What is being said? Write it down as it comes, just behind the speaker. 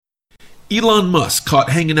Elon Musk caught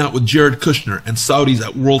hanging out with Jared Kushner and Saudis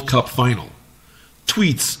at World Cup final.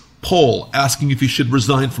 Tweets poll asking if he should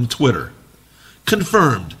resign from Twitter.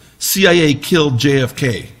 Confirmed, CIA killed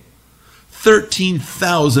JFK.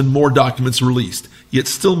 13,000 more documents released, yet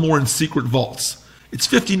still more in secret vaults. It's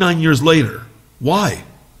 59 years later. Why?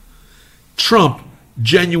 Trump,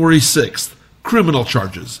 January 6th, criminal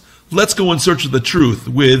charges. Let's go in search of the truth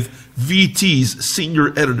with VT's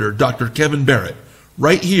senior editor, Dr. Kevin Barrett,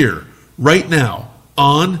 right here, right now,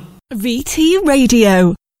 on VT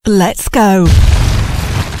Radio. Let's go.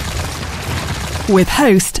 With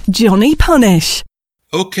host Johnny Punish.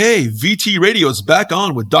 Okay, VT Radio is back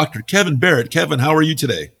on with Dr. Kevin Barrett. Kevin, how are you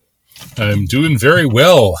today? I'm doing very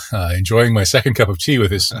well. Enjoying my second cup of tea with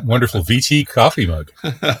this wonderful VT coffee mug.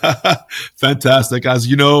 Fantastic. As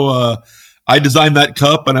you know, I designed that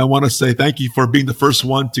cup, and I want to say thank you for being the first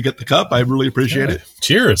one to get the cup. I really appreciate it.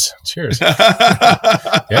 Cheers.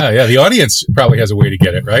 Yeah. The audience probably has a way to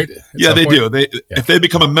get it, right? Yeah, they do. If they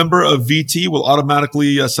become a member of VT, we'll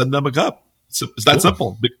automatically send them a cup. It's that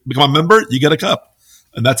simple. Become a member, you get a cup,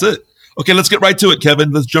 and that's it. Okay, let's get right to it,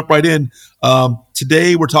 Kevin. Let's jump right in.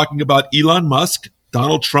 Today, we're talking about Elon Musk,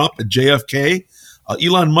 Donald Trump, and JFK.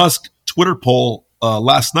 Elon Musk Twitter poll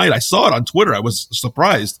last night. I saw it on Twitter. I was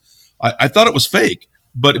surprised. I thought it was fake.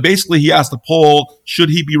 But basically, he asked the poll, should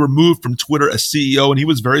he be removed from Twitter as CEO? And he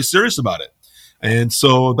was very serious about it. And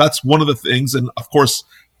so that's one of the things. And, of course,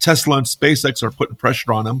 Tesla and SpaceX are putting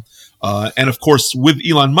pressure on him. And, of course, with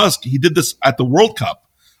Elon Musk, he did this at the World Cup.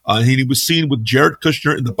 He was seen with Jared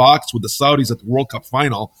Kushner in the box with the Saudis at the World Cup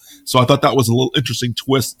final. So I thought that was a little interesting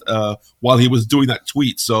twist while he was doing that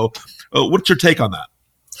tweet. So what's your take on that?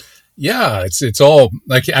 Yeah, it's all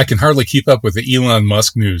like I can hardly keep up with the Elon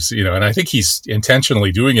Musk news, and I think he's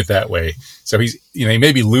intentionally doing it that way. So he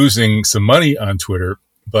may be losing some money on Twitter,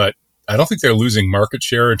 but I don't think they're losing market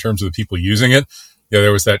share in terms of the people using it.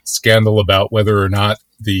 There was that scandal about whether or not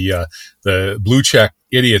the blue check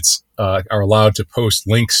idiots are allowed to post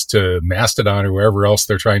links to Mastodon or wherever else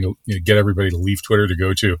they're trying to get everybody to leave Twitter to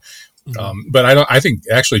go to. But I think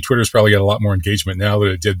actually Twitter's probably got a lot more engagement now than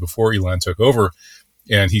it did before Elon took over.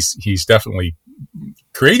 And he's definitely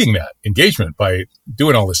creating that engagement by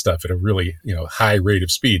doing all this stuff at a really high rate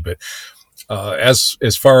of speed. But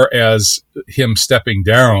as far as him stepping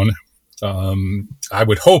down, I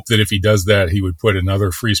would hope that if he does that, he would put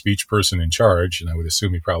another free speech person in charge, and I would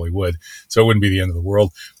assume he probably would. So it wouldn't be the end of the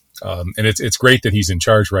world. And it's great that he's in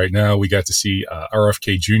charge right now. We got to see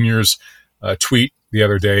RFK Jr.'s tweet the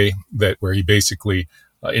other day where he basically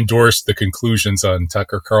endorsed the conclusions on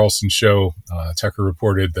Tucker Carlson's show. Tucker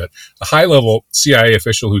reported that a high-level CIA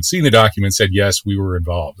official who'd seen the document said, yes, we were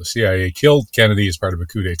involved. The CIA killed Kennedy as part of a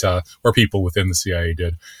coup d'etat, or people within the CIA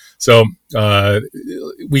did. So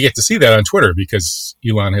we get to see that on Twitter because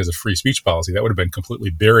Elon has a free speech policy. That would have been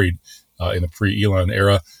completely buried in the pre-Elon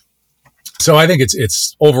era. So I think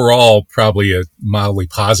it's overall probably a mildly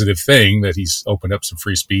positive thing that he's opened up some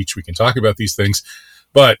free speech. We can talk about these things,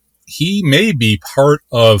 but he may be part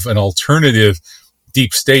of an alternative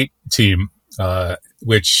deep state team,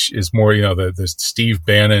 which is more, the Steve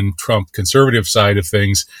Bannon Trump conservative side of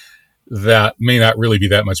things that may not really be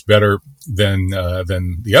that much better than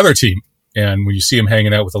the other team. And when you see him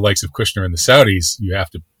hanging out with the likes of Kushner and the Saudis, you have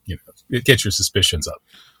to, get your suspicions up.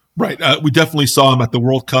 Right. We definitely saw him at the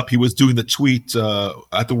World Cup. He was doing the tweet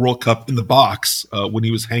at the World Cup in the box when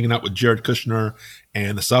he was hanging out with Jared Kushner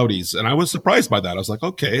and the Saudis. And I was surprised by that. I was like,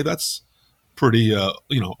 okay, that's pretty,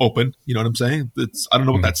 open. You know what I'm saying? I don't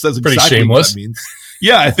know what that says exactly. Pretty shameless. What that means.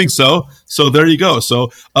 Yeah, I think so. So there you go.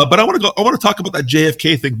 So, but I want to talk about that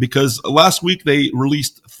JFK thing because last week they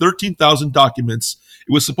released 13,000 documents.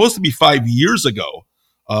 It was supposed to be 5 years ago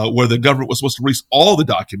where the government was supposed to release all the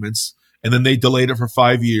documents. And then they delayed it for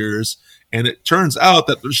 5 years. And it turns out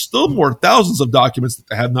that there's still more thousands of documents that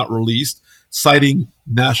they have not released, citing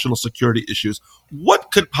national security issues.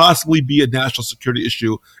 What could possibly be a national security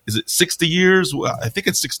issue? Is it 60 years? Well, I think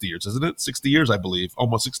it's 60 years, isn't it? 60 years, I believe.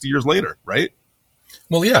 Almost 60 years later, right?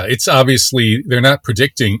 Well, yeah, it's obviously they're not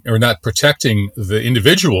predicting or not protecting the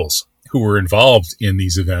individuals who were involved in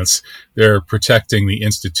these events. They're protecting the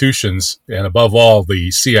institutions and above all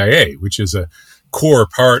the CIA, which is a core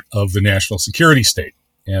part of the national security state.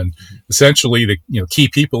 And essentially the key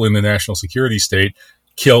people in the national security state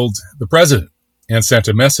killed the president and sent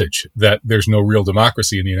a message that there's no real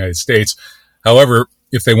democracy in the United States. However,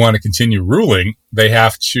 if they want to continue ruling, they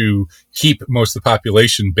have to keep most of the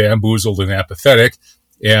population bamboozled and apathetic,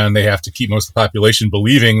 and they have to keep most of the population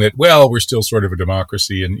believing that, well, we're still sort of a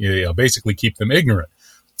democracy, and basically keep them ignorant.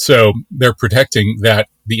 So they're protecting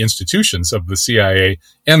the institutions of the CIA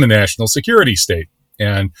and the national security state.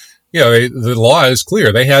 And, the law is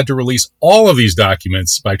clear. They had to release all of these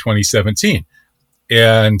documents by 2017.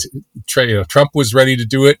 And Trump was ready to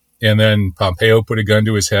do it. And then Pompeo put a gun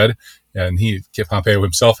to his head. And Pompeo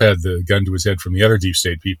himself had the gun to his head from the other deep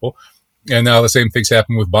state people. And now the same thing's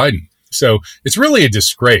happened with Biden. So it's really a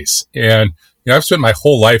disgrace. And, I've spent my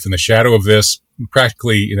whole life in the shadow of this.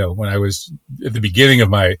 Practically, when I was at the beginning of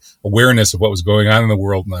my awareness of what was going on in the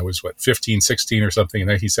world, and I was, 15, 16 or something in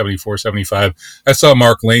 1974, 75, I saw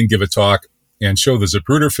Mark Lane give a talk and show the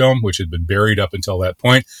Zapruder film, which had been buried up until that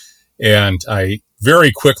point. And I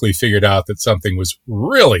very quickly figured out that something was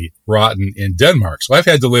really rotten in Denmark. So I've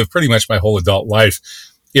had to live pretty much my whole adult life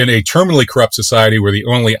in a terminally corrupt society where the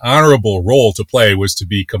only honorable role to play was to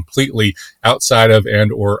be completely outside of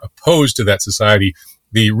and or opposed to that society.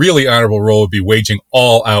 The really honorable role would be waging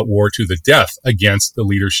all out war to the death against the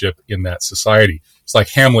leadership in that society. It's like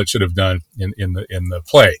Hamlet should have done in the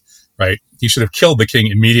play, right? He should have killed the king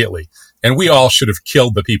immediately. And we all should have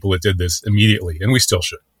killed the people that did this immediately. And we still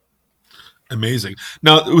should. Amazing.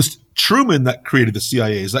 Now, it was Truman that created the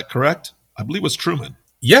CIA. Is that correct? I believe it was Truman.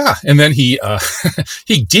 Yeah, and then he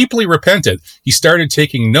deeply repented. He started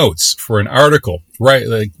taking notes for an article right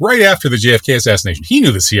after the JFK assassination. He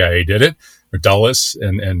knew the CIA did it, or Dulles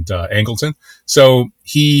and Angleton. So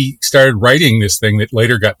he started writing this thing that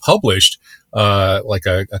later got published, a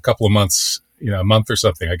couple of months, a month or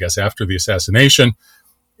something, I guess, after the assassination,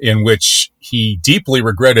 in which he deeply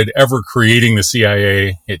regretted ever creating the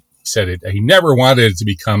CIA. He said he never wanted it to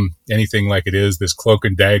become anything like it is, this cloak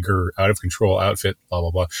and dagger, out of control outfit, blah,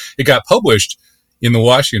 blah, blah. It got published in the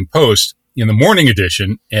Washington Post in the morning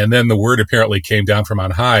edition, and then the word apparently came down from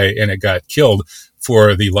on high, and it got killed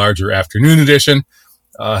for the larger afternoon edition.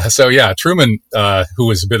 Truman, who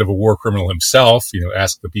was a bit of a war criminal himself,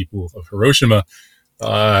 asked the people of Hiroshima,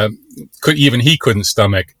 he couldn't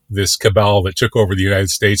stomach this cabal that took over the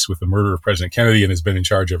United States with the murder of President Kennedy and has been in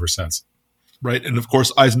charge ever since. Right. And of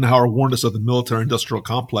course, Eisenhower warned us of the military industrial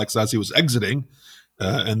complex as he was exiting.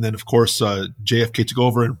 And then, of course, JFK took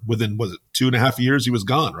over, and within, 2.5 years, he was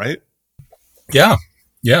gone, right? Yeah.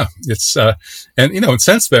 Yeah. It's, and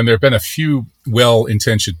since then, there have been a few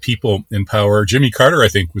well-intentioned people in power. Jimmy Carter, I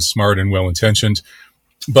think, was smart and well-intentioned,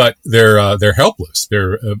 but they're helpless.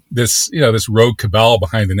 This rogue cabal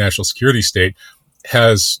behind the national security state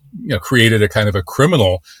has, created a kind of a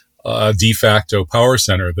criminal de facto power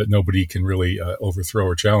center that nobody can really overthrow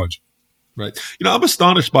or challenge. Right. I'm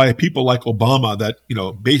astonished by people like Obama that,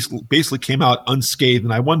 basically came out unscathed.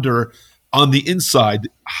 And I wonder on the inside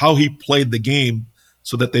how he played the game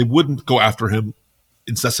so that they wouldn't go after him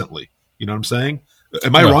incessantly. You know what I'm saying?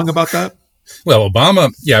 Am I wrong about that? Well,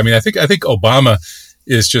 Obama, yeah, I think Obama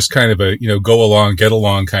is just kind of a, go along, get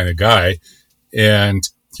along kind of guy. And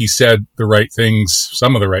he said the right things,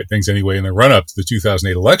 some of the right things anyway, in the run-up to the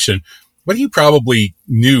 2008 election. But he probably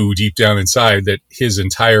knew deep down inside that his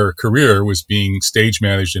entire career was being stage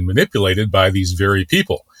managed and manipulated by these very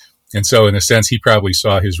people. And so in a sense, he probably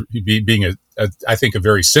saw being I think, a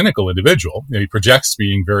very cynical individual. He projects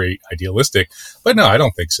being very idealistic, but no, I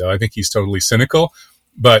don't think so. I think he's totally cynical,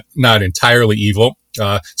 but not entirely evil.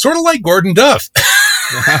 Sort of like Gordon Duff.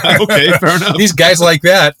 Okay, fair enough. These guys like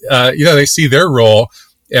that, they see their role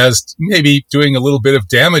as maybe doing a little bit of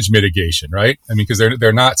damage mitigation, right? Because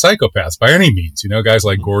they're not psychopaths by any means. Guys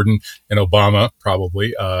like Gordon and Obama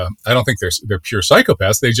probably. I don't think they're pure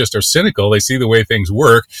psychopaths. They just are cynical. They see the way things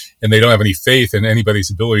work, and they don't have any faith in anybody's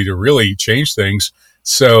ability to really change things.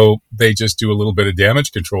 So they just do a little bit of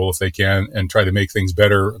damage control if they can, and try to make things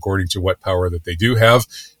better according to what power that they do have.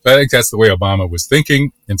 But I think that's the way Obama was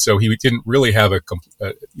thinking, and so he didn't really have a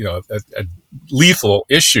lethal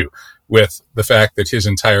issue with the fact that his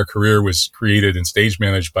entire career was created and stage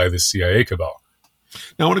managed by this CIA cabal.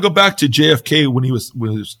 Now, I want to go back to JFK when he was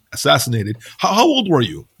assassinated. How old were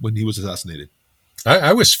you when he was assassinated?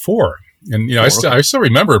 I was 4. And, I still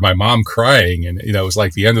remember my mom crying, and, it was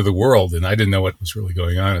like the end of the world, and I didn't know what was really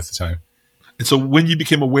going on at the time. And so when you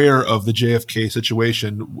became aware of the JFK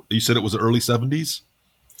situation, you said it was the early 70s?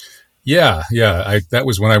 Yeah. That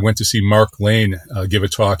was when I went to see Mark Lane give a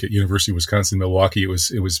talk at University of Wisconsin-Milwaukee. It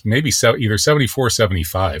was maybe either 74 or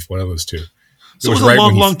 75, one of those two. So it was a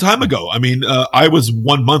long time ago. I was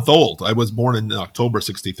 1 month old. I was born in October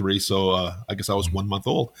 63, so I guess I was 1 month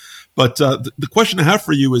old. But the question I have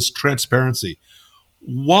for you is transparency.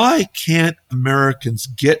 Why can't Americans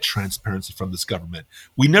get transparency from this government?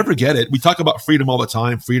 We never get it. We talk about freedom all the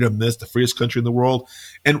time, freedom this, the freest country in the world,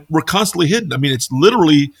 and we're constantly hidden. It's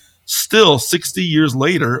literally still 60 years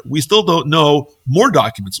later, we still don't know more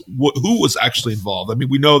documents, who was actually involved.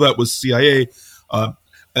 We know that was CIA.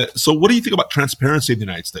 So what do you think about transparency in the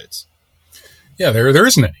United States? Yeah, there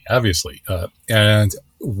isn't any, obviously. And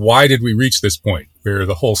why did we reach this point where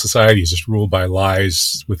the whole society is just ruled by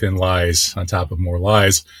lies within lies on top of more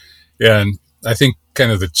lies? And I think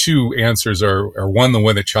kind of the two answers are one, the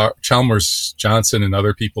one that Chalmers Johnson and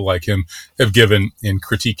other people like him have given in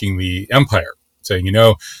critiquing the empire, saying, you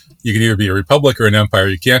can either be a republic or an empire.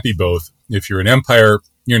 You can't be both. If you're an empire,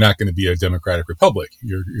 you're not going to be a democratic republic.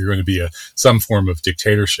 You're going to be some form of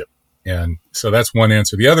dictatorship. And so that's one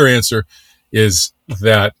answer. The other answer is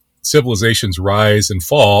that civilizations rise and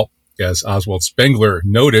fall, as Oswald Spengler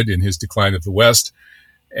noted in his Decline of the West.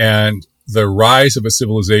 And the rise of a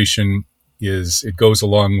civilization it goes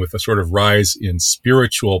along with a sort of rise in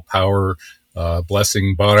spiritual power,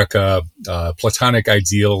 blessing, baraka, Platonic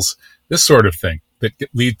ideals, this sort of thing that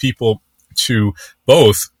lead people to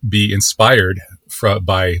both be inspired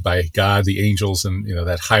by God, the angels, and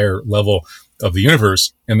that higher level of the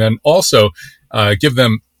universe, and then also give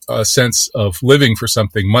them a sense of living for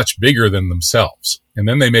something much bigger than themselves. And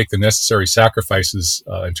then they make the necessary sacrifices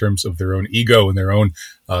in terms of their own ego and their own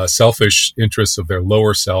selfish interests of their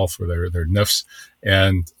lower self or their nafs,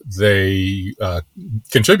 and they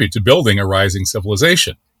contribute to building a rising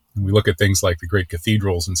civilization. And we look at things like the great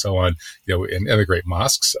cathedrals and so on, and other great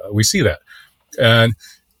mosques. We see that. And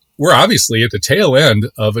we're obviously at the tail end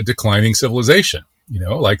of a declining civilization,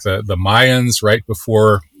 like the Mayans right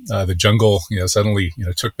before the jungle, suddenly,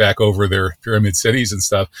 took back over their pyramid cities and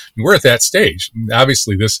stuff. And we're at that stage. And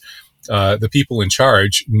obviously, the people in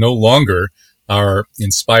charge no longer are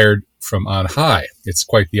inspired from on high. It's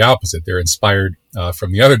quite the opposite. They're inspired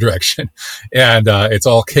from the other direction, and it's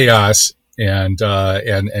all chaos and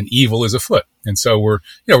evil is afoot. And so we're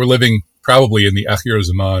living probably in the Akhir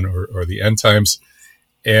Zaman or the end times.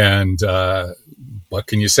 And what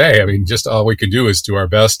can you say? I mean, just all we can do is do our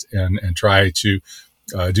best and try to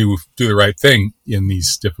do the right thing in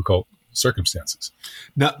these difficult circumstances.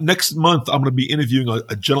 Now, next month, I'm going to be interviewing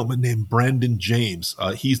a gentleman named Brandon James.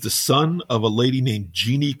 He's the son of a lady named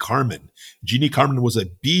Jeannie Carmen. Jeannie Carmen was a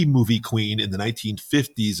B-movie queen in the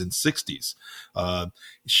 1950s and 60s.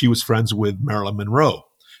 She was friends with Marilyn Monroe.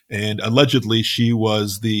 And allegedly, she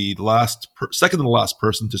was the second to the last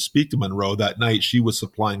person to speak to Monroe that night. She was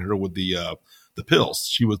supplying her with the pills.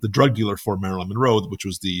 She was the drug dealer for Marilyn Monroe, which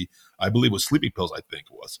was I believe was sleeping pills, I think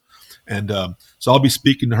it was. And so I'll be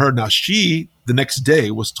speaking to her. Now, she, the next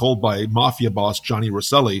day, was told by mafia boss Johnny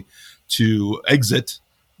Rosselli to exit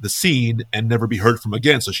the scene and never be heard from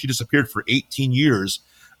again. So she disappeared for 18 years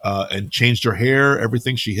and changed her hair,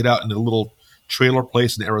 everything. She hid out in a little trailer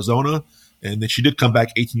place in Arizona. And then she did come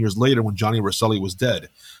back 18 years later when Johnny Rosselli was dead.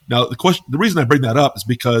 Now, the reason I bring that up is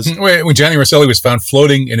because when Johnny Rosselli was found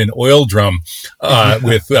floating in an oil drum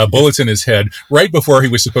with bullets in his head right before he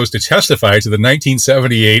was supposed to testify to the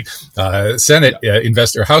 1978 Senate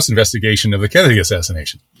House investigation of the Kennedy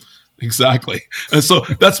assassination. Exactly. And so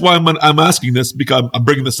that's why I'm asking this, because I'm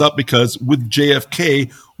bringing this up, because with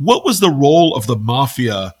JFK, what was the role of the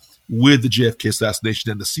mafia with the JFK assassination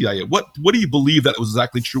and the CIA? What do you believe that it was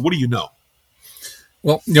exactly true? What do you know?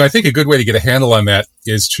 Well, I think a good way to get a handle on that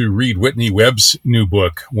is to read Whitney Webb's new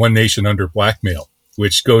book, One Nation Under Blackmail,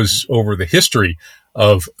 which goes over the history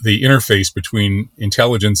of the interface between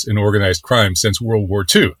intelligence and organized crime since World War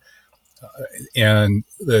II. And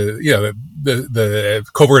the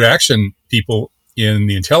covert action people in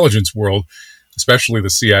the intelligence world, especially the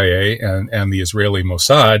CIA and the Israeli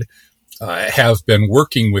Mossad, have been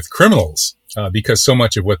working with criminals because so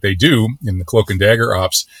much of what they do in the cloak and dagger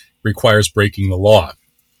ops requires breaking the law.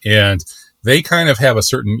 And they kind of have a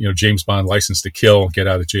certain, James Bond license to kill, get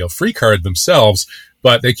out of jail free card themselves,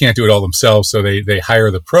 but they can't do it all themselves. So they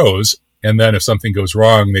hire the pros. And then if something goes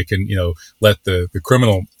wrong, they can, let the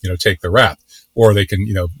criminal, take the rap, or they can,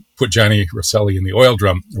 put Johnny Rosselli in the oil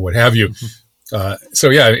drum or what have you.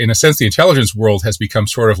 Mm-hmm. In a sense, the intelligence world has become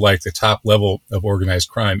sort of like the top level of organized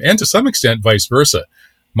crime, and to some extent, vice versa.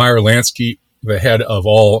 Meyer Lansky, the head of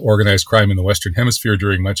all organized crime in the Western Hemisphere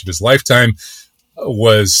during much of his lifetime,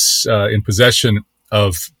 was in possession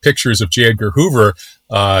of pictures of J. Edgar Hoover,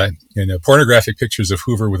 pornographic pictures of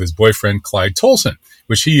Hoover with his boyfriend, Clyde Tolson,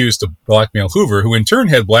 which he used to blackmail Hoover, who in turn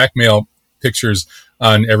had blackmail pictures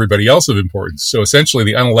on everybody else of importance. So essentially,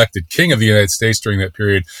 the unelected king of the United States during that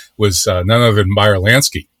period was none other than Meyer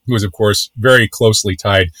Lansky, who was, of course, very closely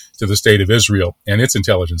tied to the state of Israel and its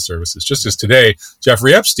intelligence services. Just as today,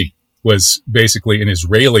 Jeffrey Epstein was basically an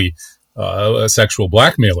Israeli sexual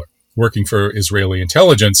blackmailer working for Israeli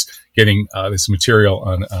intelligence, getting this material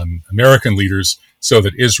on American leaders so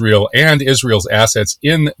that Israel and Israel's assets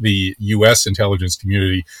in the U.S. intelligence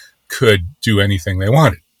community could do anything they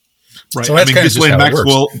wanted. Right. So that's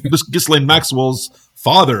Ghislaine Maxwell's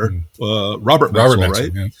father, Robert Maxwell,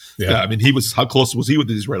 right? Yeah. I mean, how close was he with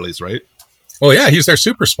the Israelis, right? Oh yeah, he was their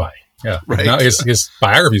super spy. Yeah, right. Now his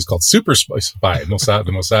biography is called Super Spy, Mossad,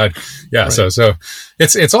 the Mossad. Yeah, Right. so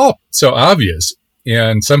it's all so obvious,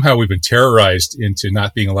 and somehow we've been terrorized into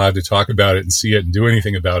not being allowed to talk about it and see it and do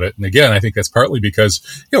anything about it. And again, I think that's partly because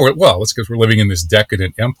it's because we're living in this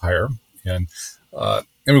decadent empire, and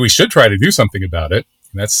we should try to do something about it.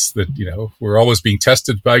 And that's we're always being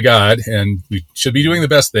tested by God, and we should be doing the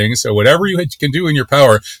best things. So whatever you can do in your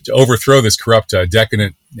power to overthrow this corrupt,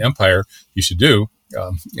 decadent empire, you should do.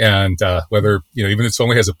 Whether, even if it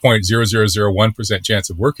only has a 0.0001% chance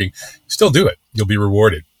of working, still do it. You'll be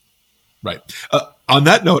rewarded. Right. On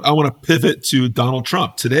that note, I want to pivot to Donald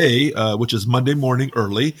Trump today, which is Monday morning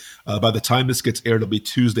early. By the time this gets aired, it'll be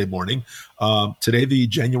Tuesday morning. Today, the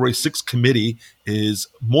January 6th committee is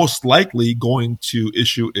most likely going to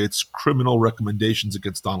issue its criminal recommendations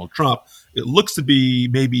against Donald Trump. It looks to be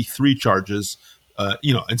maybe 3 charges,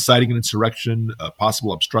 inciting an insurrection,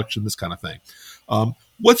 possible obstruction, this kind of thing.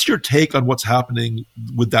 What's your take on what's happening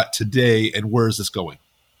with that today, and where is this going?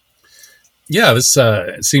 Yeah, this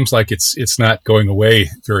seems like it's not going away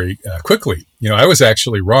very quickly. I was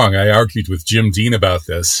actually wrong. I argued with Jim Dean about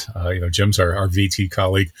this. Jim's our VT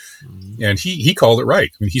colleague, and he called it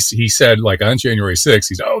right. I mean, he said, like, on January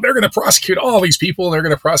 6th, they're going to prosecute all these people. They're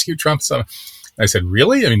going to prosecute Trump. So I said,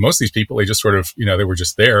 really? I mean, most of these people, they just sort of, they were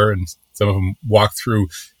just there, and some of them walked through,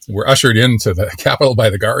 were ushered into the Capitol by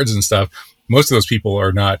the guards and stuff. Most of those people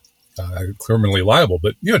are not criminally liable.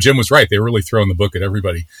 But, Jim was right. They were really throwing the book at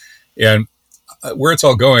everybody. And where it's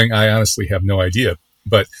all going, I honestly have no idea.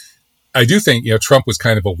 But I do think, Trump was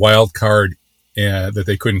kind of a wild card that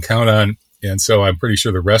they couldn't count on. And so I'm pretty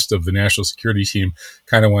sure the rest of the national security team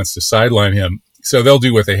kind of wants to sideline him. So they'll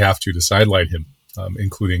do what they have to sideline him,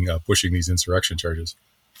 including pushing these insurrection charges.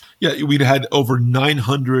 Yeah, we had over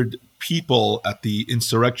 900 people at the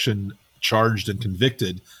insurrection charged and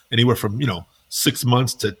convicted, anywhere from, 6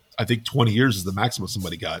 months to, I think, 20 years is the maximum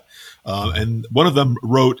somebody got. And one of them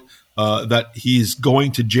wrote that he's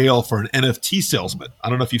going to jail for an NFT salesman. I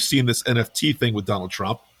don't know if you've seen this NFT thing with Donald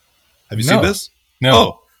Trump. Have you seen this? No.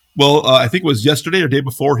 Oh, well, I think it was yesterday or day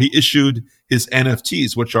before he issued his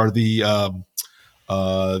NFTs, which are the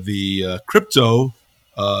crypto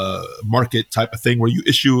market type of thing, where you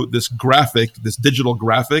issue this digital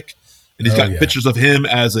graphic, and he's got pictures of him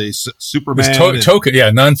as a Superman. Token,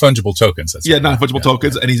 non-fungible tokens. Non-fungible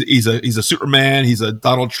tokens, and he's a Superman. He's a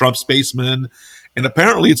Donald Trump spaceman. And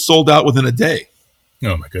apparently it's sold out within a day.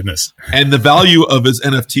 Oh, my goodness. And the value of his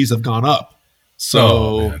NFTs have gone up.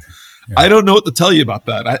 So I don't know what to tell you about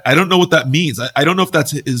that. I don't know what that means. I don't know if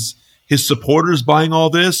that's his supporters buying all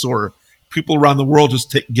this, or people around the world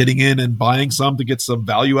just getting in and buying some to get some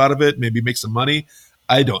value out of it, maybe make some money.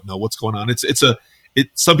 I don't know what's going on.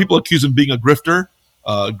 Some people accuse him of being a grifter,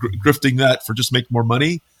 grifting that for just making more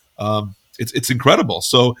money. It's incredible.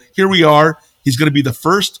 So here we are. He's going to be the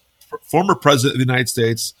first former president of the United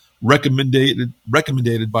States recommended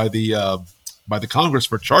by the Congress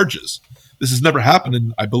for charges. This has never happened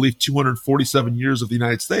in, I believe, 247 years of the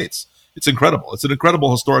United States. It's incredible. It's an incredible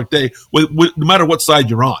historic day, no matter what side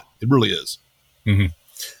you're on. It really is. Mm-hmm.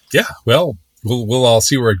 Yeah. Well, we'll all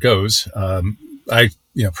see where it goes. I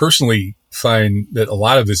personally find that a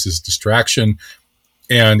lot of this is distraction,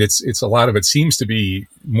 and it's a lot of it seems to be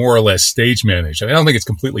more or less stage managed. I don't think it's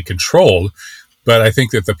completely controlled. But I think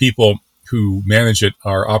that the people who manage it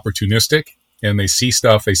are opportunistic, and they see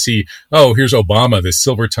stuff. They see, here's Obama, this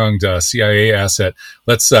silver-tongued CIA asset.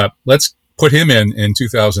 Let's put him in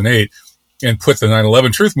 2008 and put the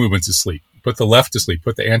 9/11 truth movement to sleep, put the left to sleep,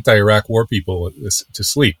 put the anti-Iraq war people to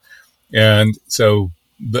sleep. And so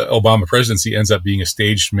the Obama presidency ends up being a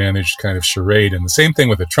staged, managed kind of charade. And the same thing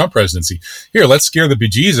with the Trump presidency. Here, let's scare the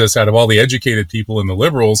bejesus out of all the educated people and the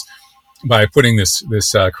liberals by putting this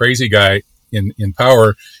crazy guy in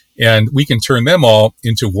power, and we can turn them all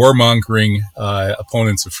into warmongering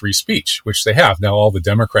opponents of free speech, which they have. Now all the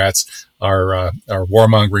Democrats are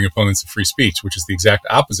warmongering opponents of free speech, which is the exact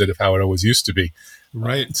opposite of how it always used to be.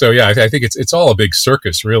 Right. So I think it's all a big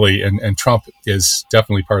circus, really, and Trump is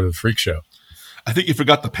definitely part of the freak show. I think you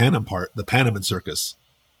forgot the Panem part, the Panaman circus.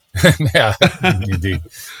 Yeah, indeed.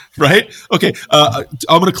 Right? Okay. I'm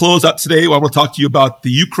going to close out today. I want to talk to you about the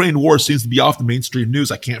Ukraine war. Seems to be off the mainstream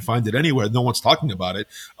news. I can't find it anywhere. No one's talking about it.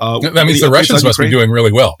 That means the Russians must be doing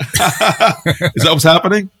really well. Is that what's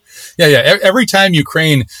happening? Yeah. Every time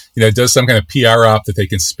Ukraine, does some kind of PR op that they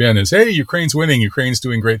can spin as, hey, Ukraine's winning, Ukraine's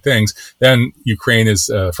doing great things, then Ukraine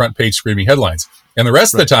is front page screaming headlines. And the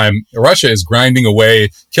rest of the time, Russia is grinding away,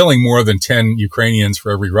 killing more than 10 Ukrainians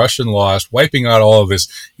for every Russian lost, wiping out all of this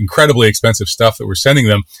incredibly expensive stuff that we're sending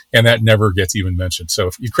them, and that never gets even mentioned. So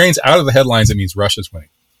if Ukraine's out of the headlines, it means Russia's winning.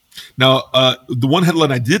 Now, the one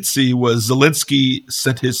headline I did see was Zelensky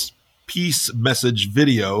sent his peace message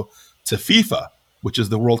video to FIFA, which is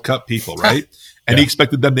the World Cup people, right? And he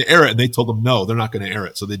expected them to air it, and they told him, no, they're not going to air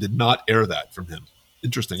it. So they did not air that from him.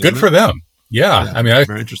 Interesting. Good for them. Yeah. I mean,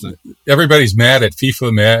 very interesting. Everybody's mad at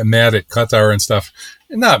FIFA, mad at Qatar and stuff.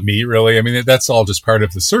 And not me, really. I mean, that's all just part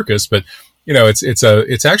of the circus. But,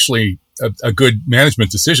 it's actually a good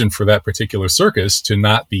management decision for that particular circus to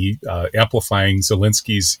not be amplifying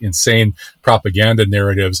Zelensky's insane propaganda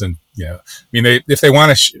narratives. And, if they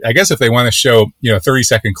want to, if they want to show, a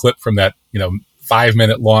 30-second clip from that,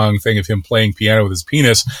 5-minute long thing of him playing piano with his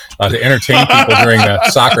penis to entertain people during the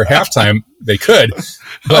soccer halftime, they could.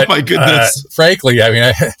 But, oh my goodness! Frankly, I mean,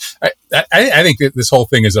 I think that this whole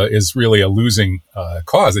thing is really a losing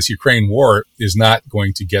cause. This Ukraine war is not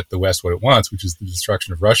going to get the West what it wants, which is the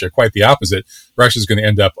destruction of Russia. Quite the opposite. Russia is going to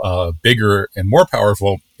end up bigger and more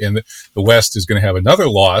powerful, and the West is going to have another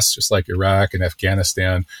loss, just like Iraq and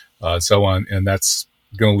Afghanistan, so on, and that's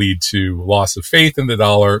going to lead to loss of faith in the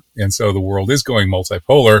dollar. And so the world is going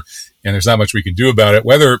multipolar, and there's not much we can do about it.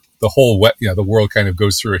 Whether the whole, the world kind of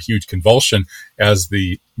goes through a huge convulsion as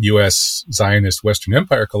the U.S. Zionist Western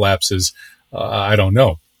Empire collapses, I don't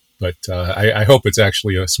know. But I hope it's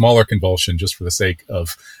actually a smaller convulsion just for the sake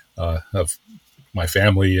of my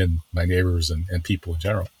family and my neighbors and people in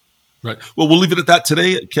general. Right. Well, we'll leave it at that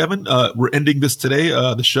today, Kevin. We're ending this today,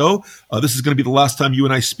 the show. This is going to be the last time you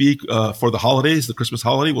and I speak for the holidays, the Christmas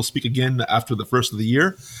holiday. We'll speak again after the first of the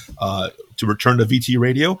year to return to VT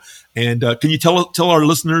Radio. And can you tell our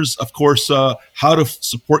listeners, of course, how to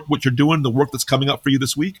support what you're doing, the work that's coming up for you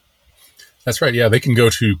this week? That's right. Yeah, they can go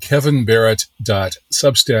to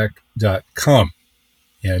kevinbarrett.substack.com.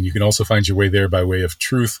 And you can also find your way there by way of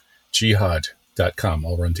truthjihad.com,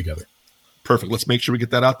 all run together. Perfect. Let's make sure we get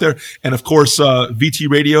that out there. And of course, VT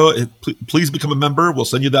Radio, please become a member. We'll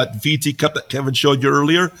send you that VT cup that Kevin showed you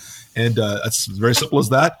earlier. And it's very simple as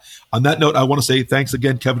that. On that note, I want to say thanks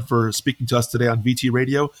again, Kevin, for speaking to us today on VT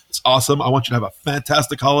Radio. It's awesome. I want you to have a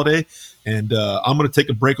fantastic holiday. And I'm going to take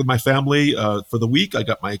a break with my family for the week. I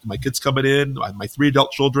got my kids coming in, my 3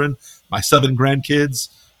 adult children, my 7 grandkids.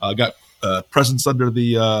 I got presents under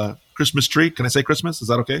the Christmas tree. Can I say Christmas? Is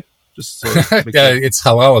that okay? Just it's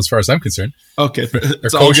halal as far as I'm concerned. Okay,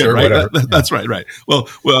 it's kosher, right? whatever. That's right. Well,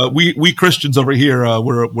 we Christians over here,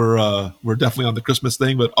 we're definitely on the Christmas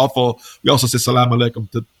thing, but we also say salam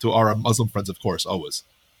alaikum to our Muslim friends, of course, always.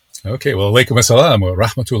 Okay, well, alaikum assalam wa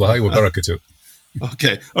rahmatullahi wa barakatuh.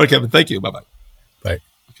 Okay, all right, Kevin, thank you. Bye. Bye.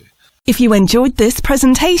 Okay. If you enjoyed this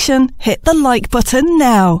presentation, hit the like button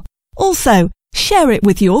now. Also, share it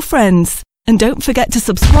with your friends. And don't forget to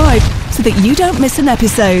subscribe so that you don't miss an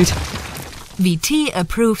episode. VT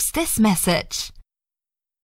approves this message.